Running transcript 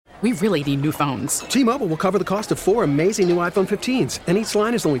we really need new phones. T-Mobile will cover the cost of 4 amazing new iPhone 15s, and each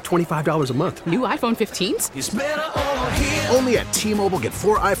line is only $25 a month. New iPhone 15s? It's better over here. Only at T-Mobile, get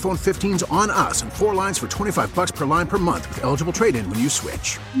 4 iPhone 15s on us and 4 lines for $25 per line per month with eligible trade-in when you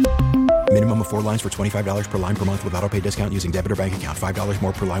switch. Minimum of 4 lines for $25 per line per month with autopay discount using debit or bank account. $5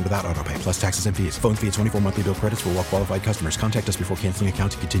 more per line without autopay, plus taxes and fees. Phone fee at 24 monthly bill credits for well-qualified customers. Contact us before canceling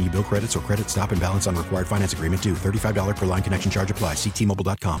account to continue bill credits or credit stop and balance on required finance agreement due. $35 per line connection charge applies. See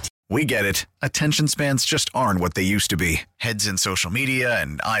T-Mobile.com. We get it. Attention spans just aren't what they used to be. Heads in social media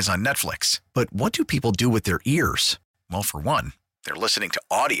and eyes on Netflix. But what do people do with their ears? Well, for one, they're listening to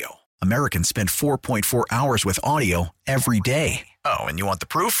audio. Americans spend 4.4 hours with audio every day. Oh, and you want the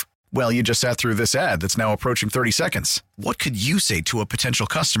proof? Well, you just sat through this ad that's now approaching 30 seconds. What could you say to a potential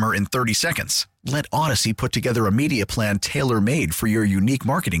customer in 30 seconds? Let Odyssey put together a media plan tailor-made for your unique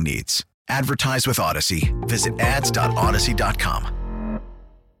marketing needs. Advertise with Odyssey. Visit ads.odyssey.com.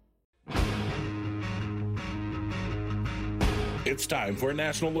 It's time for a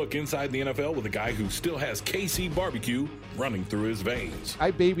national look inside the NFL with a guy who still has KC barbecue running through his veins.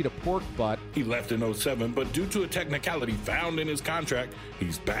 I babied a pork butt. He left in 07, but due to a technicality found in his contract,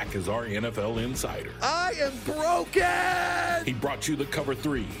 he's back as our NFL insider. I am broken! He brought you the cover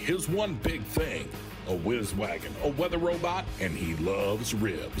 3, his one big thing, a whiz wagon, a weather robot, and he loves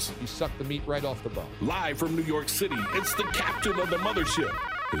ribs. He sucked the meat right off the bone. Live from New York City, it's the captain of the mothership.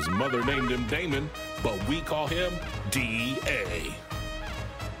 His mother named him Damon, but we call him D.A.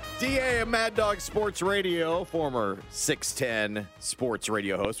 D.A. of Mad Dog Sports Radio, former 610 Sports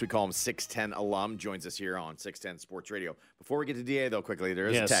Radio host. We call him 610 alum, joins us here on 610 Sports Radio. Before we get to D.A., though, quickly, there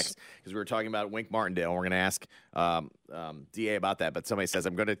is a text, because we were talking about Wink Martindale, and we're going to ask D.A. about that, but somebody says,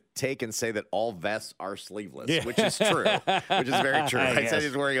 I'm going to take and say that all vests are sleeveless, which is true, which is very true. I said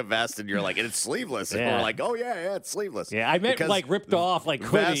he's wearing a vest, and you're like, it's sleeveless, and we're like, oh, yeah, it's sleeveless. Yeah, I meant because like ripped off, like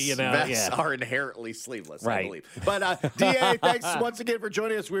hoodie, vests are inherently sleeveless, I believe. But D.A., thanks once again for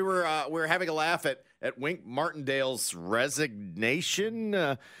joining us. We were having a laugh at Wink Martindale's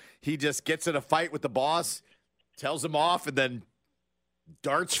resignation. He just gets in a fight with the boss, tells him off, and then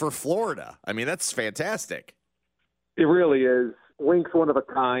darts for Florida. I mean, that's fantastic. It really is. Wink's one of a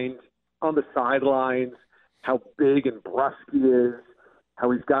kind on the sidelines, how big and brusque he is, how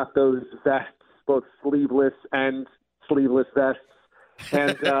he's got those vests, both sleeveless and sleeveless vests.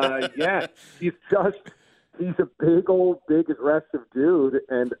 And, he's a big, aggressive dude,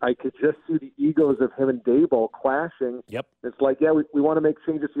 and I could just see the egos of him and Daboll clashing. Yep. It's like, we want to make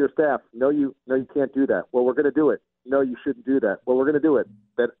changes to your staff. No, you can't do that. Well, we're going to do it. No, you shouldn't do that. Well, we're going to do it.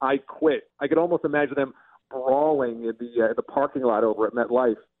 Then I quit. I could almost imagine them brawling in the parking lot over at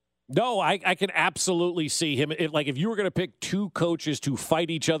MetLife. No, I can absolutely see him. If you were going to pick two coaches to fight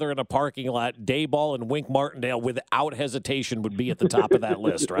each other in a parking lot, Daboll and Wink Martindale, without hesitation, would be at the top of that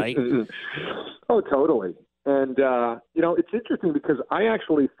list, right? Oh, totally. And, it's interesting because I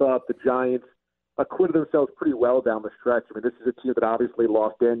actually thought the Giants acquitted themselves pretty well down the stretch. I mean, this is a team that obviously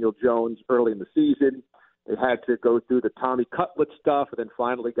lost Daniel Jones early in the season. They had to go through the Tommy Cutlet stuff and then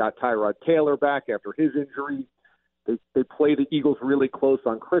finally got Tyrod Taylor back after his injury. They play the Eagles really close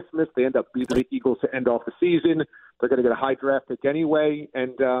on Christmas. They end up beating the Eagles to end off the season. They're going to get a high draft pick anyway.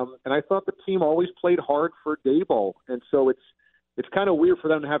 And I thought the team always played hard for Daboll. And so it's kind of weird for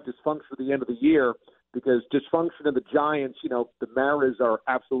them to have dysfunction at the end of the year because dysfunction in the Giants, the Maras are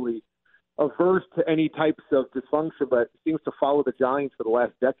absolutely averse to any types of dysfunction, but it seems to follow the Giants for the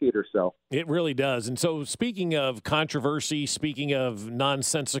last decade or so. It really does. And so speaking of controversy, speaking of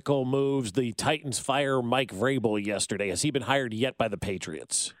nonsensical moves, the Titans fire Mike Vrabel yesterday. Has he been hired yet by the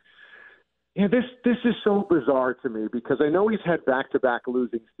Patriots? Yeah, this is so bizarre to me because I know he's had back-to-back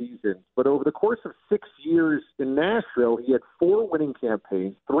losing seasons, but over the course of 6 years in Nashville, he had 4 winning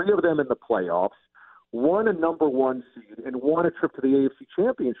campaigns, 3 of them in the playoffs, won a number 1 seed, and won a trip to the AFC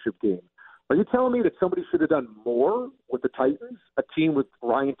Championship game. Are you telling me that somebody should have done more with the Titans, a team with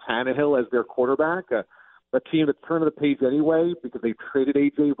Ryan Tannehill as their quarterback, a team that turned the page anyway because they traded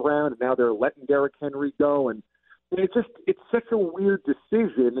A.J. Brown and now they're letting Derrick Henry go? And it's such a weird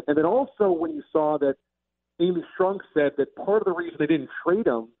decision. And then also when you saw that Amy Strunk said that part of the reason they didn't trade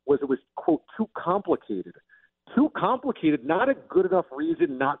him was it was, quote, too complicated. Too complicated, not a good enough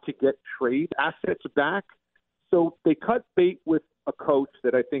reason not to get trade assets back. So they cut bait with a coach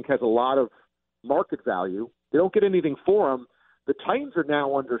that I think has a lot of market value. They don't get anything for him. The Titans are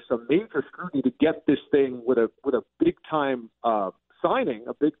now under some major scrutiny to get this thing with a big time signing,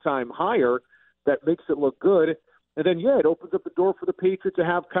 a big time hire that makes it look good. And then, it opens up the door for the Patriots to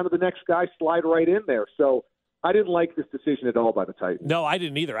have kind of the next guy slide right in there. So I didn't like this decision at all by the Titans. No, I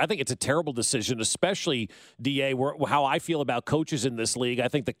didn't either. I think it's a terrible decision, especially, DA, how I feel about coaches in this league. I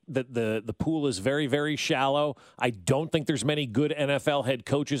think the pool is very, very shallow. I don't think there's many good NFL head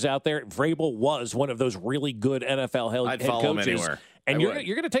coaches out there. Vrabel was one of those really good NFL head I'd follow coaches. him anywhere. And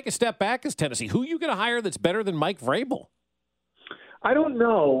you're going to take a step back as Tennessee. Who are you going to hire that's better than Mike Vrabel? I don't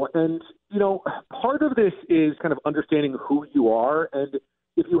know. And, part of this is kind of understanding who you are. And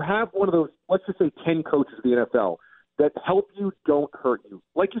if you have one of those, let's just say 10 coaches of the NFL that help you, don't hurt you.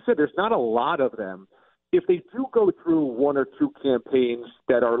 Like you said, there's not a lot of them. If they do go through one or two campaigns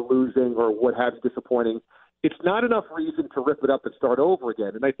that are losing or what have you, disappointing, it's not enough reason to rip it up and start over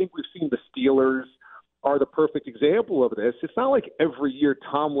again. And I think we've seen the Steelers are the perfect example of this. It's not like every year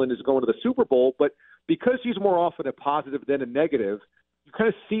Tomlin is going to the Super Bowl, but because he's more often a positive than a negative, you kind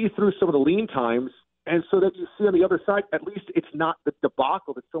of see through some of the lean times. And so that you see on the other side, at least it's not the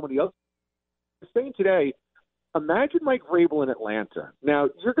debacle that so many others are saying today. Imagine Mike Vrabel in Atlanta. Now,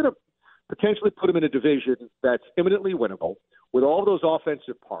 you're going to potentially put him in a division that's imminently winnable with all those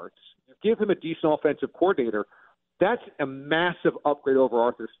offensive parts. You give him a decent offensive coordinator. That's a massive upgrade over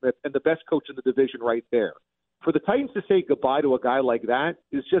Arthur Smith and the best coach in the division right there. For the Titans to say goodbye to a guy like that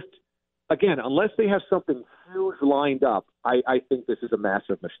is just, again, unless they have something huge lined up, I think this is a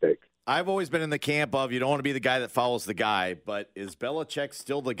massive mistake. I've always been in the camp of you don't want to be the guy that follows the guy, but is Belichick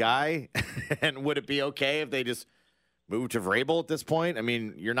still the guy? And would it be okay if they just move to Vrabel at this point? I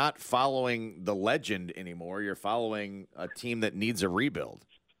mean, you're not following the legend anymore. You're following a team that needs a rebuild.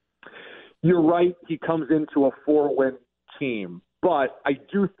 You're right. He comes into a 4-win team, but I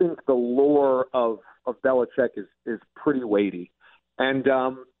do think the lore of Belichick is pretty weighty. And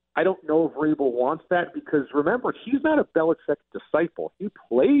I don't know if Vrabel wants that because, remember, he's not a Belichick disciple. He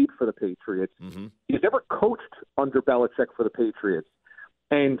played for the Patriots. Mm-hmm. He's never coached under Belichick for the Patriots.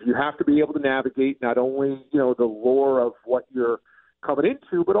 And you have to be able to navigate not only, the lore of what you're coming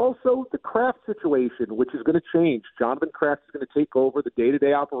into, but also the Kraft situation, which is going to change. Jonathan Kraft is going to take over the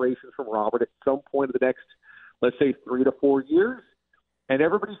day-to-day operations from Robert at some point in the next, let's say, 3 to 4 years. And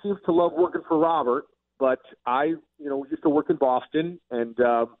everybody seems to love working for Robert. But I, used to work in Boston, and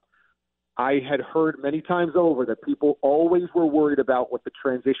I had heard many times over that people always were worried about what the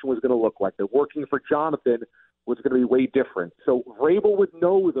transition was going to look like. That working for Jonathan was going to be way different. So Vrabel would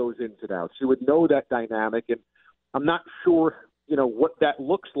know those ins and outs. He would know that dynamic, and I'm not sure, what that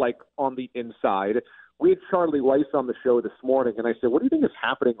looks like on the inside. We had Charlie Weiss on the show this morning, and I said, what do you think is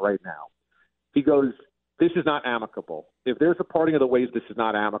happening right now? He goes, this is not amicable. If there's a parting of the ways, this is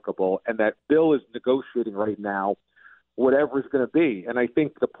not amicable, and that Bill is negotiating right now whatever is going to be. And I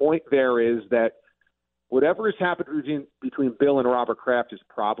think the point there is that whatever has happened between Bill and Robert Kraft has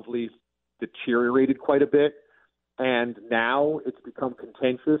probably deteriorated quite a bit, and now it's become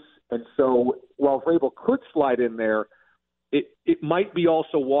contentious. And so while Vrabel could slide in there, it might be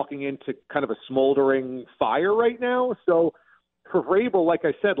also walking into kind of a smoldering fire right now. So for Vrabel, like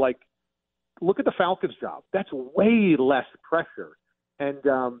I said, look at the Falcons' job. That's way less pressure. And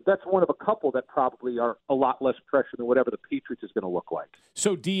that's one of a couple that probably are a lot less pressure than whatever the Patriots is going to look like.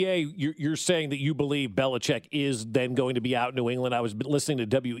 So, DA, you're saying that you believe Belichick is then going to be out in New England. I was listening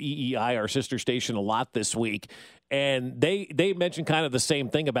to WEEI, our sister station, a lot this week, and they mentioned kind of the same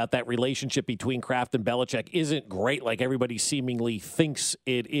thing about that relationship between Kraft and Belichick isn't great like everybody seemingly thinks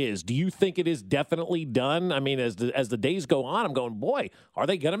it is. Do you think it is definitely done? I mean, as the days go on, I'm going, boy, are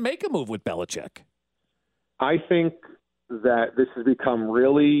they going to make a move with Belichick? I think that this has become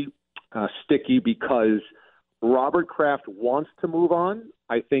really sticky because Robert Kraft wants to move on.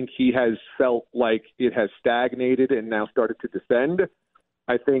 I think he has felt like it has stagnated and now started to descend.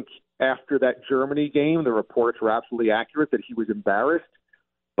 I think after that Germany game, the reports were absolutely accurate that he was embarrassed.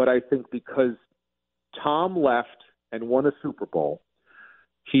 But I think because Tom left and won a Super Bowl,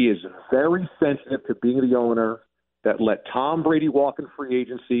 he is very sensitive to being the owner that let Tom Brady walk in free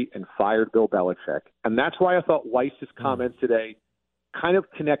agency and fired Bill Belichick. And that's why I thought Weiss's comments today kind of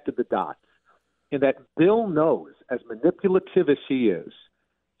connected the dots, in that Bill knows, as manipulative as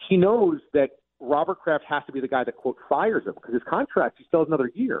he knows that Robert Kraft has to be the guy that, quote, fires him because his contract, he still has another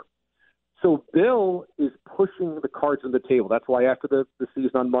year. So Bill is pushing the cards on the table. That's why after the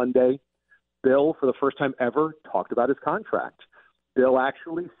season on Monday, Bill, for the first time ever, talked about his contract. Bill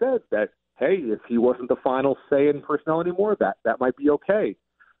actually said that, hey, if he wasn't the final say in personnel anymore, that might be okay.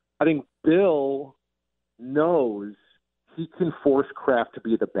 I think Bill knows he can force Kraft to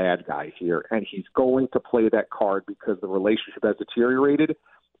be the bad guy here, and he's going to play that card because the relationship has deteriorated.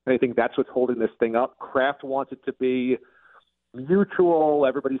 And I think that's what's holding this thing up. Kraft wants it to be mutual,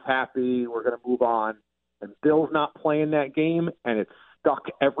 everybody's happy, we're going to move on. And Bill's not playing that game, and it's stuck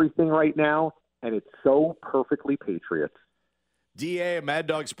everything right now. and it's so perfectly Patriots. DA, Mad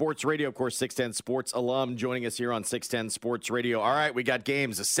Dog Sports Radio, of course, 610 Sports alum, joining us here on 610 Sports Radio. All right, we got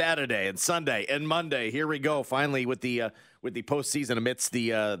games Saturday and Sunday and Monday. Here we go, finally with the postseason amidst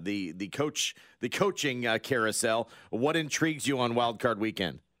the coaching carousel. What intrigues you on Wild Card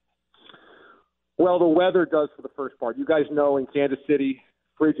Weekend? Well, the weather does for the first part. You guys know in Kansas City,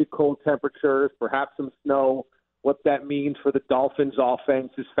 frigid cold temperatures, perhaps some snow. What that means for the Dolphins'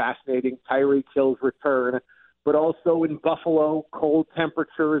 offense is fascinating. Tyreek Hill's return. But also in Buffalo, cold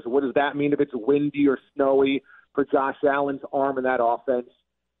temperatures. What does that mean if it's windy or snowy for Josh Allen's arm in that offense?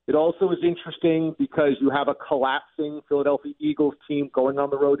 It also is interesting because you have a collapsing Philadelphia Eagles team going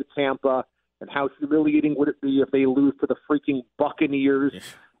on the road to Tampa, and how humiliating would it be if they lose to the freaking Buccaneers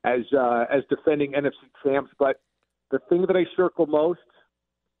as defending NFC champs. But the thing that I circle most,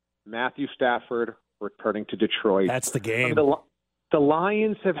 Matthew Stafford returning to Detroit. That's the game. The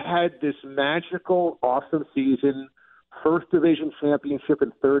Lions have had this magical, awesome season, first division championship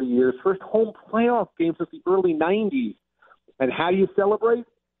in 30 years, first home playoff game since the early 90s. And how do you celebrate?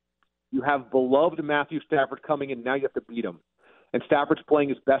 You have beloved Matthew Stafford coming in, now you have to beat him. And Stafford's playing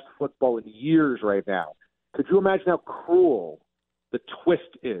his best football in years right now. Could you imagine how cruel the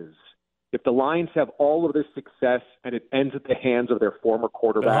twist is if the Lions have all of this success and it ends at the hands of their former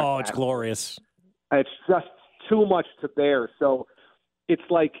quarterback? Oh, it's glorious. It's just too much to bear. So it's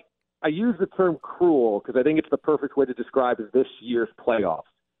like, I use the term cruel because I think it's the perfect way to describe this year's playoffs.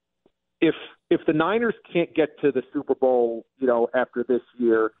 If the Niners can't get to the Super Bowl, after this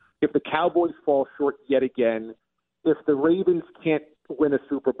year, if the Cowboys fall short yet again, if the Ravens can't win a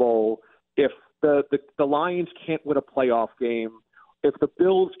Super Bowl, if the Lions can't win a playoff game, if the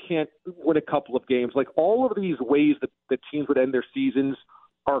Bills can't win a couple of games, like all of these ways that teams would end their seasons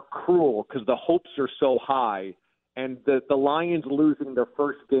are cruel because the hopes are so high. And the Lions losing their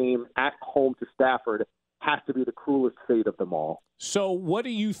first game at home to Stafford has to be the cruelest fate of them all. So what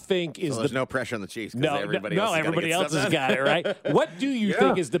do you think is there's no pressure on the Chiefs? Everybody else has got it, right? What do you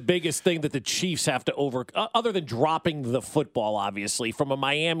think is the biggest thing that the Chiefs have to other than dropping the football, obviously, from a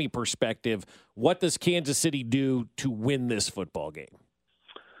Miami perspective, what does Kansas City do to win this football game?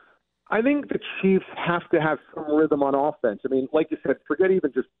 I think the Chiefs have to have some rhythm on offense. I mean, like you said, forget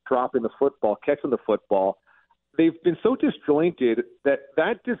even just dropping the football, catching the football. They've been so disjointed that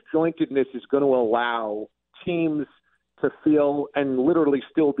disjointedness is going to allow teams to feel and literally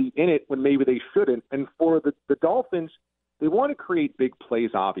still be in it when maybe they shouldn't. And for the Dolphins, they want to create big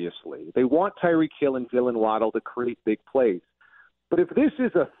plays, obviously. They want Tyreek Hill and Jalen Waddle to create big plays. But if this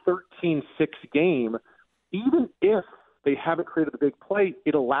is a 13-6 game, even if they haven't created the big play,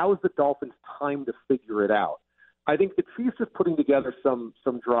 it allows the Dolphins time to figure it out. I think the Chiefs is putting together some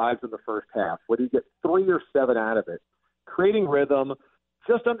drives in the first half, whether you get 3 or 7 out of it, creating rhythm,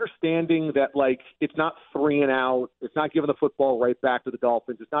 just understanding that, it's not 3 and out. It's not giving the football right back to the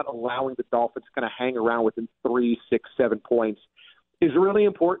Dolphins. It's not allowing the Dolphins to kind of hang around within 3, 6, 7 points is really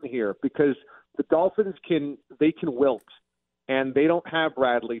important here because the Dolphins can wilt, and they don't have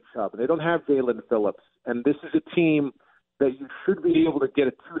Bradley Chubb. They don't have Jalen Phillips. And this is a team that you should be able to get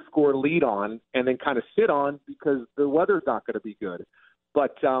a 2-score lead on and then kind of sit on because the weather's not going to be good.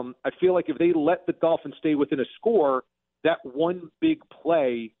 But I feel like if they let the Dolphins stay within a score, that one big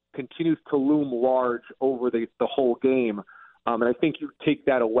play continues to loom large over the whole game. And I think you take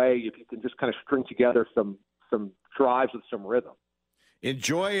that away if you can just kind of string together some drives with some rhythm.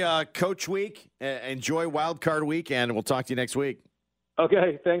 Enjoy Coach Week. Enjoy Wild Card Week, and we'll talk to you next week.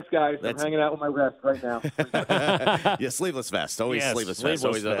 Okay, thanks, guys. I'm hanging out with my vest right now. Yeah, sleeveless vest. Always sleeveless vest.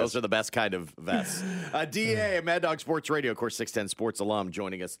 Those are the best kind of vests. DA, Mad Dog Sports Radio, of course, 610 Sports alum,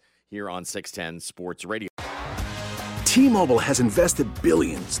 joining us here on 610 Sports Radio. T-Mobile has invested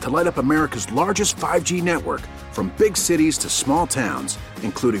billions to light up America's largest 5G network, from big cities to small towns,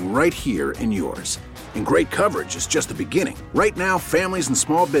 including right here in yours. And great coverage is just the beginning. Right now, families and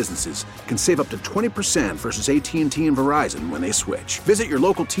small businesses can save up to 20% versus AT&T and Verizon when they switch. Visit your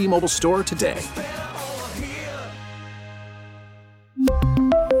local T-Mobile store today.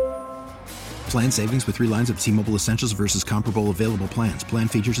 Plan savings with 3 lines of T-Mobile Essentials versus comparable available plans. Plan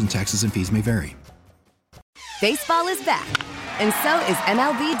features and taxes and fees may vary. Baseball is back, and so is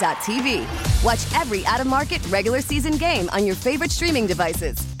MLB.tv. Watch every out-of-market regular season game on your favorite streaming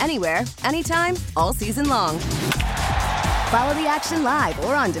devices, anywhere, anytime, all season long. Follow the action live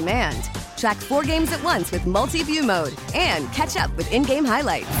or on demand. Track 4 games at once with multi-view mode and catch up with in-game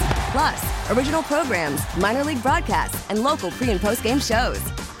highlights. Plus, original programs, minor league broadcasts, and local pre- and post-game shows.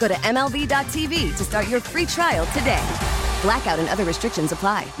 Go to MLB.tv to start your free trial today. Blackout and other restrictions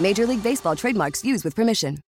apply. Major League Baseball trademarks used with permission.